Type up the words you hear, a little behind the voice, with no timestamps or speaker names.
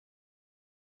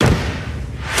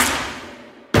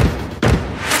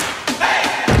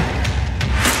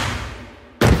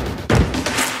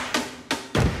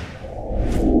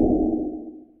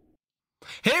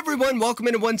Hey everyone, welcome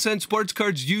into 1 Cent Sports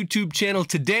Cards YouTube channel.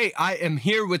 Today I am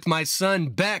here with my son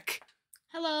Beck.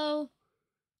 Hello.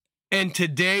 And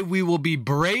today we will be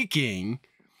breaking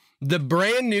the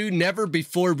brand new, never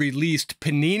before released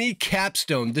Panini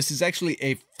Capstone. This is actually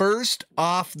a first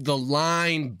off the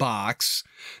line box.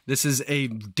 This is a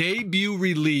debut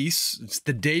release. It's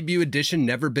the debut edition,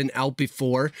 never been out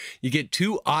before. You get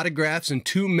 2 autographs and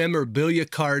 2 memorabilia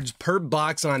cards per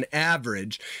box on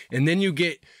average. And then you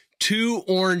get 2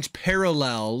 orange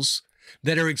parallels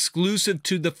that are exclusive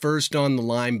to the first on the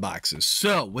line boxes.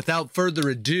 So without further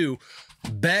ado,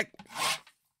 Beck,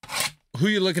 who are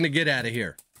you looking to get out of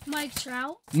here? Mike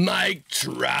Trout. Mike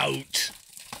Trout.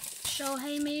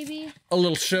 Shohei, maybe. A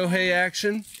little Shohei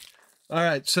action. All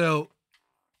right, so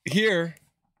here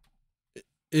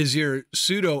is your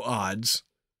pseudo odds,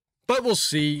 but we'll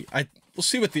see. We'll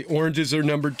see what the oranges are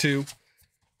numbered to.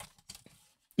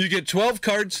 You get 12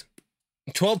 cards,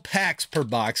 12 packs per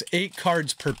box, 8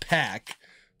 cards per pack.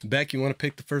 Beck, you want to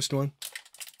pick the first one?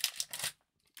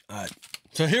 All right,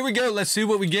 so here we go. Let's see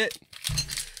what we get.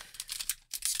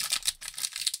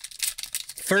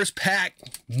 First pack,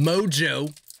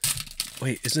 Mojo.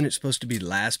 Wait, isn't it supposed to be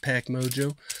last pack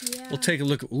Mojo? Yeah. We'll take a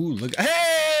look. Ooh, look.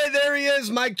 Hey, there he is,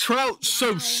 Mike Trout.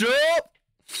 So sharp.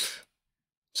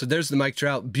 So there's the Mike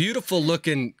Trout. Beautiful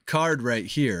looking card right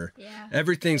here. Yeah.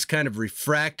 Everything's kind of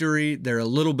refractory. They're a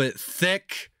little bit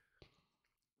thick.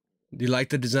 Do you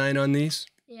like the design on these?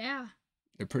 Yeah.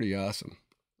 They're pretty awesome.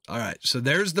 All right, so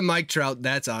there's the Mike Trout.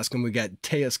 That's awesome. We got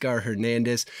Teoscar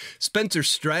Hernandez. Spencer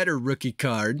Strider rookie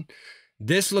card.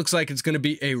 This looks like it's going to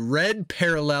be a red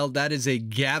parallel. That is a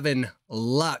Gavin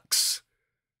Lux.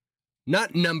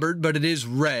 Not numbered, but it is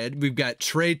red. We've got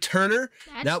Trey Turner.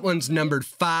 That one's numbered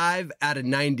 5 out of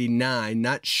 99.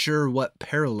 Not sure what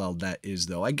parallel that is,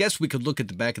 though. I guess we could look at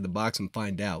the back of the box and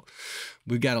find out.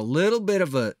 We've got a little bit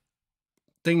of a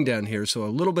thing down here, so a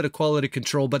little bit of quality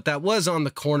control, but that was on the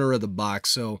corner of the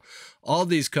box. So all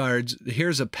these cards,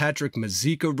 here's a Patrick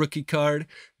Mazeika rookie card.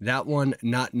 That one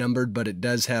not numbered, but it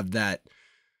does have that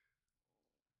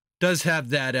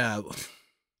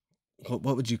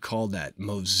what would you call that,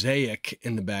 mosaic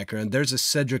in the background. There's a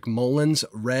Cedric Mullins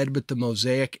red with the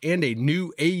mosaic and a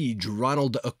new age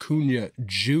Ronald Acuna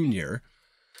Jr.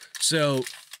 So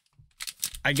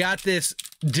I got this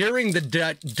during the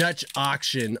Dutch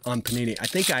auction on Panini. I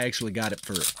think I actually got it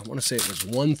for, I want to say it was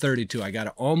 $132. I got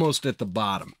it almost at the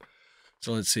bottom.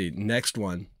 So let's see. Next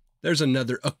one. There's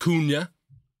another Acuna.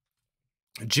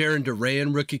 Jaron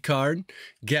Duran rookie card.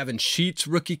 Gavin Sheets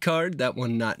rookie card. That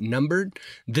one not numbered.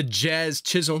 The Jazz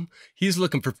Chisholm. He's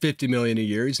looking for $50 million a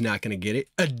year. He's not going to get it.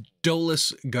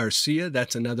 Adolis Garcia.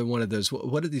 That's another one of those.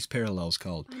 What are these parallels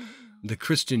called? The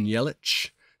Christian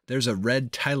Yelich. There's a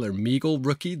red Tyler Meagle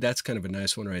rookie. That's kind of a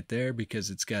nice one right there because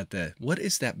it's got the, what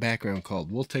is that background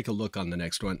called? We'll take a look on the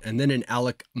next one. And then an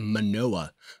Alek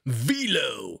Manoah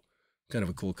Velo. Kind of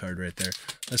a cool card right there.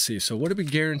 Let's see. So what are we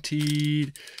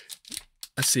guaranteed?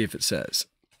 Let's see if it says.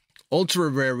 Ultra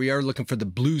rare. We are looking for the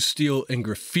blue steel and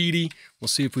graffiti. We'll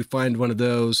see if we find one of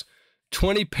those.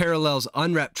 20 parallels,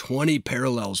 unwrapped 20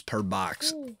 parallels per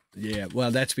box. Ooh. Yeah,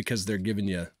 well, that's because they're giving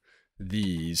you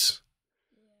these.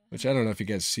 Which I don't know if you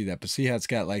guys see that, but see how it's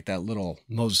got like that little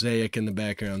mosaic in the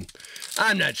background.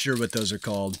 I'm not sure what those are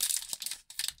called.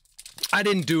 I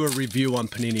didn't do a review on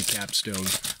Panini Capstone.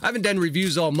 I haven't done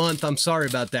reviews all month. I'm sorry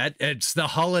about that. It's the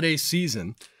holiday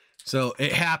season, so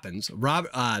it happens.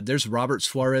 There's Robert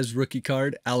Suarez rookie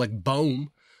card. Alec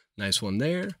Boehm, nice one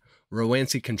there.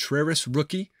 Roansy Contreras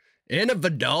rookie. And a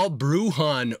Vidal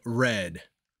Brujan red.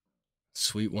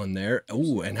 Sweet one there.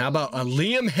 Ooh, and how about a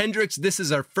Liam Hendricks? This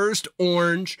is our first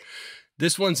orange.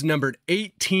 This one's numbered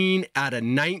 18 out of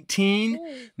 19.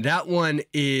 Ooh. That one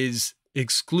is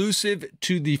exclusive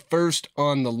to the first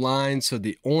on the line, so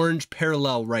the orange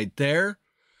parallel right there.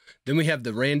 Then we have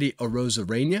the Randy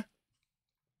Arozarena.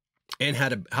 And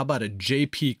how about a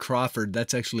J.P. Crawford?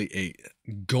 That's actually a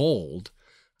gold.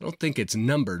 I don't think it's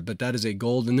numbered, but that is a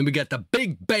gold. And then we got the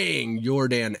Big Bang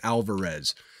Yordan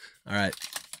Alvarez. All right.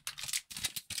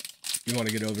 You want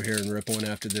to get over here and rip one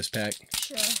after this pack?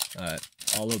 Sure. All right.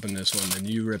 I'll open this one, then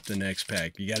you rip the next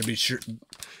pack. You got to be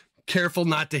careful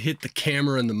not to hit the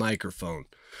camera and the microphone.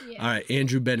 Yeah. All right.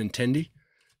 Andrew Benintendi.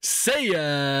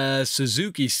 Seiya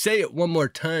Suzuki. Say it one more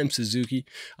time, Suzuki.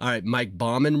 All right. Mike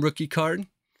Baumann rookie card.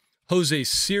 Jose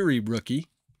Siri rookie.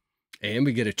 And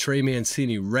we get a Trey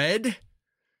Mancini red. And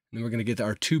then we're going to get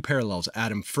our 2 parallels.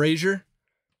 Adam Frazier.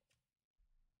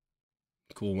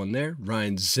 Cool one there.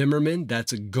 Ryan Zimmerman.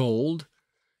 That's a gold.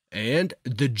 And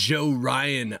the Joe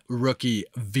Ryan rookie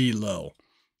Velo.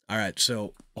 All right,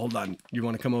 so hold on. You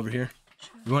want to come over here?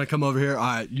 You want to come over here? All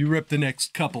right, you rip the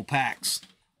next couple packs.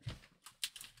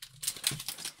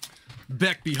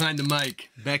 Beck behind the mic.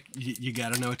 Beck, you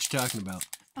got to know what you're talking about.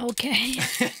 Okay.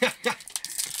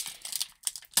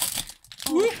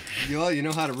 Woo. You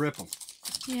know how to rip them.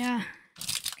 Yeah.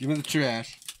 Give me the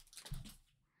trash.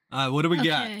 All right, what do we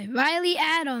got? Riley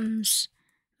Adams,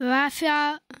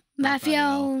 Rafael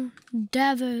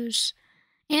Devers,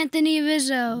 Anthony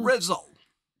Rizzo,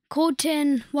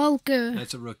 Colton Welker.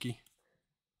 That's a rookie.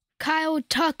 Kyle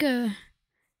Tucker,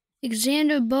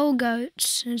 Xander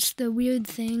Bogaerts. It's the weird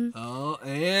thing. Oh,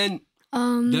 and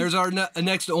there's our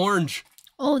next orange.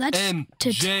 Oh, that's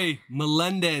MJ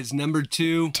Melendez, number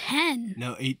 2. 10.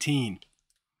 No, 18.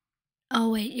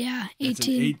 Oh, wait, yeah, 18. That's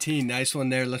an 18. Nice one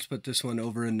there. Let's put this one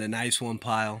over in the nice one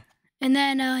pile. And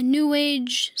then New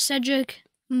Age Cedric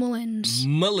Mullins.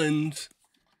 All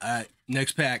right,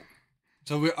 next pack.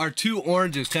 So our 2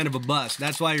 oranges, kind of a bust.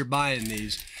 That's why you're buying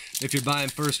these. If you're buying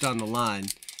first on the line,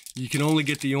 you can only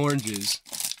get the oranges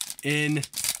in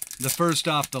the first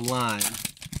off the line.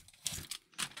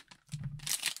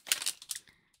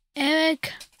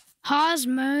 Eric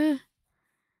Hosmer.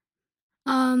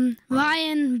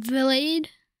 Ryan Vilade.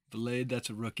 Vilade, that's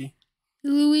a rookie.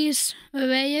 Luis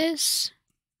Reyes.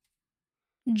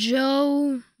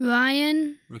 Joe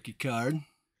Ryan. Rookie card.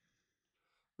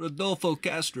 Rodolfo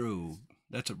Castro.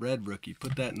 That's a red rookie.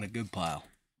 Put that in the good pile.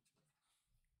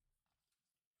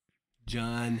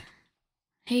 John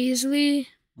Hazley.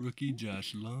 Rookie,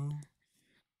 Josh Lowe.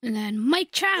 And then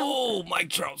Mike Trout. Oh, Mike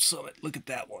Trout Summit. Look at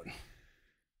that one.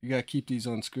 You got to keep these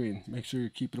on screen. Make sure you're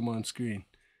keeping them on screen.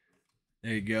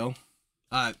 There you go.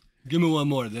 All right, give me one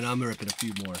more, then I'm ripping a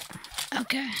few more.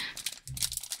 Okay.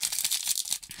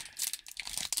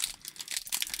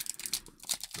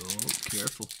 Oh,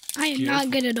 careful. I am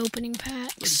not good at opening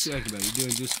packs. What are you talking about? You're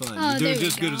doing just fine. Oh, You're doing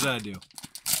just good as I do.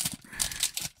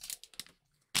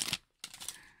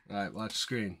 All right, watch the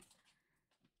screen.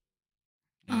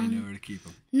 Now you know where to keep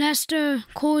them. Nestor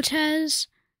Cortez,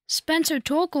 Spencer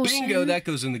Torkelson. Bingo, that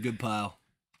goes in the good pile.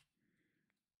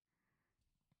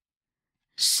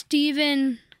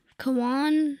 Steven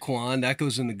Kwan, that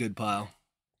goes in the good pile.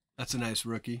 That's a nice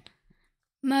rookie.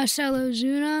 Marcelo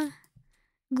Zuna,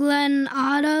 Glenn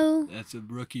Otto. That's a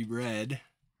rookie red.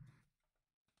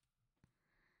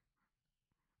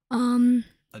 Adolis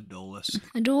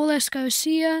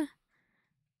Garcia,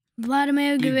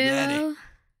 Vladimir Guerrero,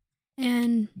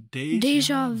 and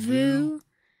Deja Vu.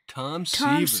 Tom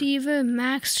Seaver,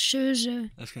 Max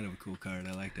Scherzer. That's kind of a cool card.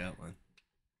 I like that one.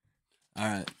 All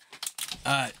right.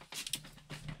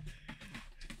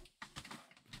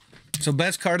 So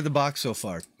best card of the box so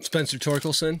far, Spencer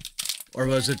Torkelson, or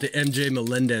was it the MJ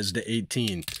Melendez to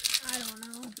 18? I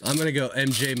don't know. I'm going to go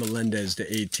MJ Melendez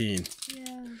to 18.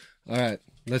 Yeah. All right.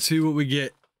 Let's see what we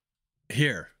get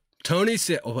here. Tony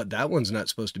said, oh, that one's not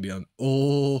supposed to be on.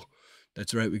 Oh,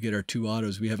 that's right. We get our 2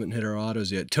 autos. We haven't hit our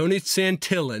autos yet. Tony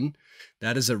Santillan.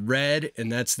 That is a red,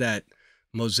 and that's that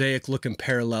mosaic-looking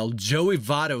parallel. Joey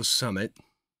Votto Summit.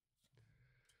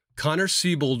 Connor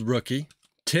Siebold rookie.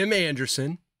 Tim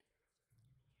Anderson.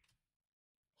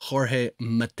 Jorge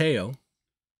Mateo.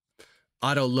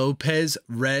 Otto Lopez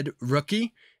red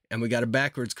rookie. And we got a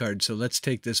backwards card, so let's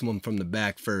take this one from the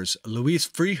back first. Luis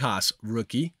Frijas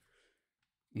rookie.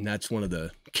 And that's one of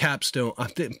the capstone, I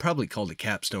think probably called it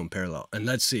capstone parallel. And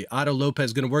let's see, Otto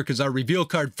Lopez going to work as our reveal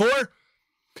card for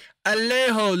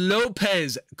Alejo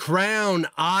Lopez crown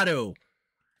auto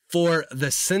for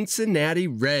the Cincinnati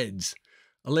Reds.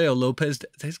 Alejo Lopez,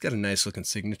 he's got a nice looking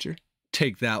signature.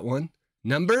 Take that one.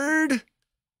 Numbered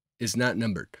is not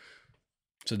numbered.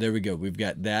 So there we go. We've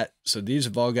got that. So these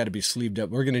have all got to be sleeved up.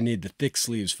 We're going to need the thick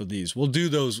sleeves for these. We'll do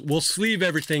those. We'll sleeve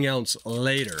everything else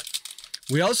later.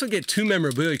 We also get 2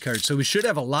 memorabilia cards, so we should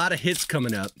have a lot of hits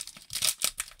coming up.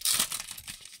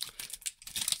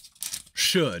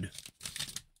 Should.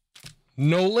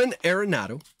 Nolan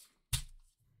Arenado.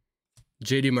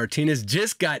 JD Martinez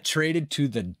just got traded to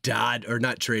the or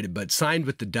not traded, but signed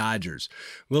with the Dodgers.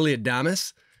 Willie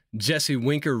Adames. Jesse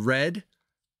Winker red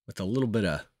with a little bit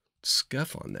of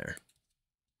scuff on there.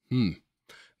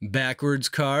 Backwards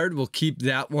card. We'll keep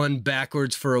that one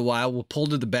backwards for a while. We'll pull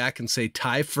to the back and say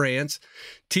Ty France.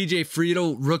 TJ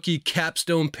Friedl, rookie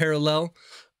capstone parallel.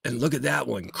 And look at that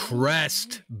one.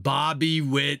 Crest. Bobby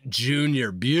Witt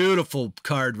Jr. Beautiful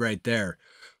card right there.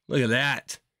 Look at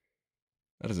that.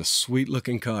 That is a sweet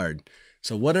looking card.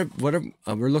 So we're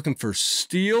looking for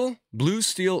steel, blue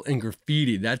steel, and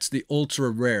graffiti. That's the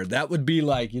ultra rare. That would be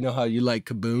like, you know how you like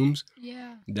kabooms?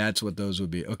 Yeah. That's what those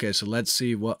would be. Okay, so let's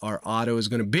see what our auto is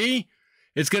going to be.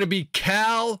 It's going to be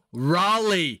Cal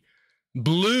Raleigh,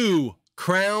 blue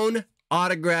crown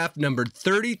autograph number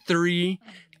 33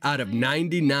 out of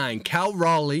 99. Cal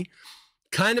Raleigh,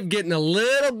 kind of getting a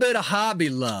little bit of hobby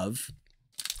love.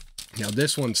 Now,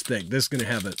 this one's thick. This is going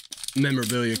to have a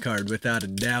memorabilia card without a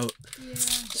doubt. Yeah.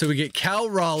 So we get Cal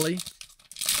Raleigh.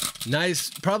 Nice.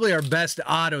 Probably our best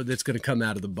auto that's going to come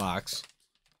out of the box.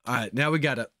 All right. Now we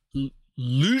got a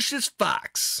Lucius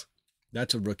Fox.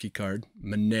 That's a rookie card.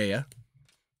 Manea.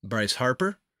 Bryce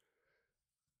Harper.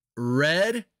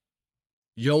 Red.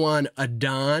 Yohan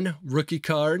Adon. Rookie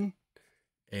card.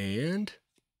 And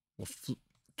we'll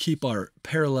keep our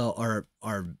parallel,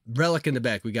 our relic in the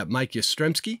back. We got Mike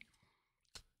Yastrzemski.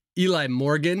 Eli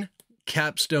Morgan.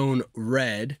 Capstone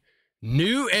Red.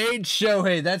 New Age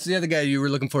Shohei. That's the other guy you were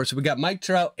looking for. So we got Mike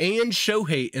Trout and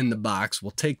Shohei in the box.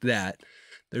 We'll take that.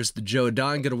 There's the Joe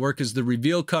Adon. Going to work as the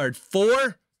reveal card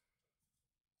for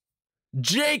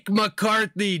Jake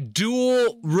McCarthy.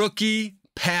 Dual rookie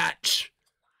patch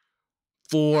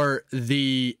for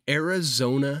the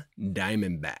Arizona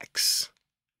Diamondbacks.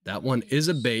 That one is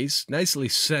a base. Nicely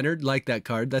centered. Like that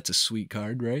card. That's a sweet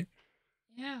card, right?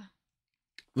 Yeah.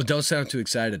 Well, don't sound too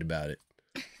excited about it.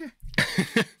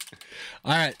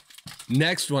 All right,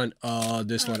 next one. Oh,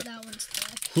 this one. That one's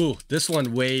thick. Whew, this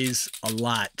one weighs a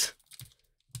lot.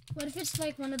 What if it's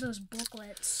like one of those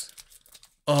booklets?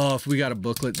 Oh, if we got a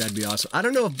booklet, that'd be awesome. I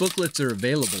don't know if booklets are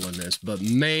available in this, but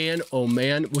man, oh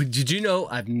man. Well, did you know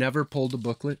I've never pulled a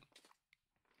booklet?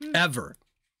 Ever.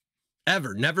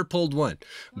 Ever. Never pulled one.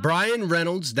 Wow. Brian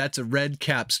Reynolds, that's a red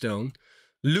capstone.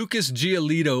 Lucas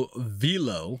Giolito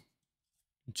Velo.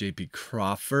 JP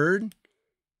Crawford.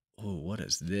 Oh, what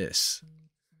is this?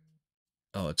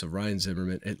 Oh, it's a Ryan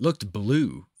Zimmerman. It looked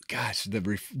blue. Gosh, the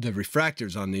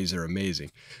refractors on these are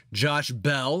amazing. Josh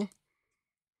Bell.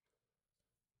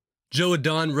 Joe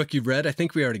Adon, rookie red. I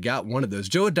think we already got one of those.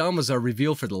 Joe Adon was our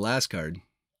reveal for the last card.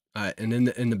 And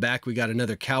in the back, we got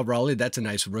another Cal Raleigh. That's a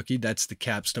nice rookie. That's the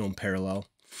capstone parallel.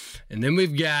 And then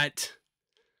we've got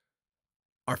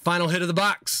our final hit of the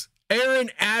box.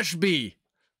 Aaron Ashby.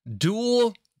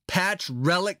 Dual patch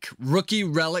relic, rookie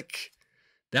relic.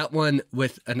 That one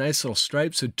with a nice little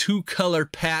stripe. So 2-color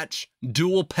patch,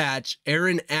 dual patch,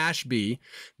 Aaron Ashby.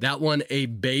 That one a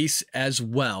base as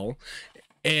well.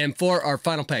 And for our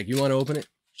final pack, you want to open it?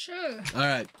 Sure. All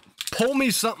right. Pull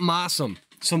me something awesome.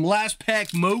 Some last pack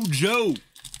mojo.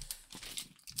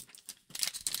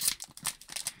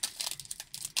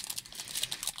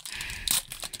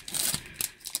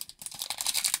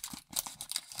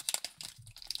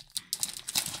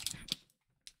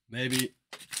 Maybe.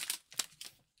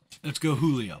 Let's go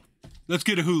Julio. Let's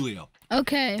get a Julio.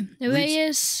 Okay.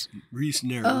 Reyes. Reese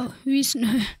Nerdy. Oh, Reese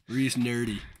Nerdy. Reese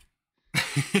Nerdy.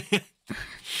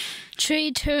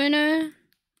 Trey Turner.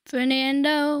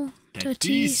 Fernando.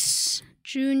 Tatis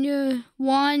Jr.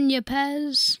 Juan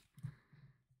Yepez.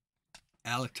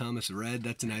 Alec Thomas red.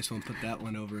 That's a nice one. Put that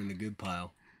one over in the good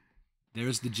pile.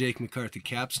 There's the Jake McCarthy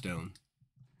capstone.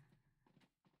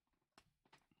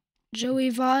 Joey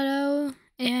Votto.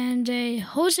 And a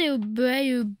Jose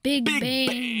Abreu Big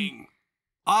Bang.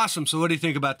 Awesome. So what do you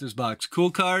think about this box?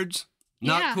 Cool cards?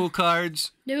 Not cool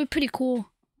cards? They were pretty cool.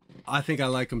 I think I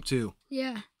like them too.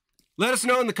 Yeah. Let us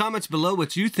know in the comments below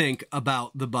what you think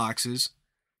about the boxes.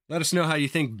 Let us know how you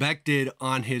think Beck did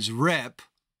on his rip.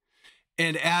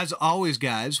 And as always,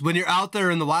 guys, when you're out there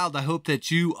in the wild, I hope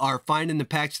that you are finding the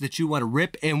packs that you want to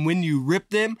rip. And when you rip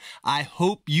them, I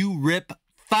hope you rip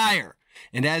fire.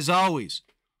 And as always,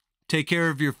 take care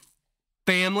of your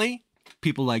family,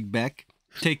 people like Beck.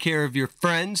 Take care of your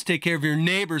friends. Take care of your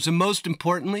neighbors. And most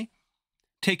importantly,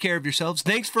 take care of yourselves.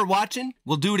 Thanks for watching.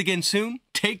 We'll do it again soon.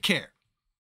 Take care.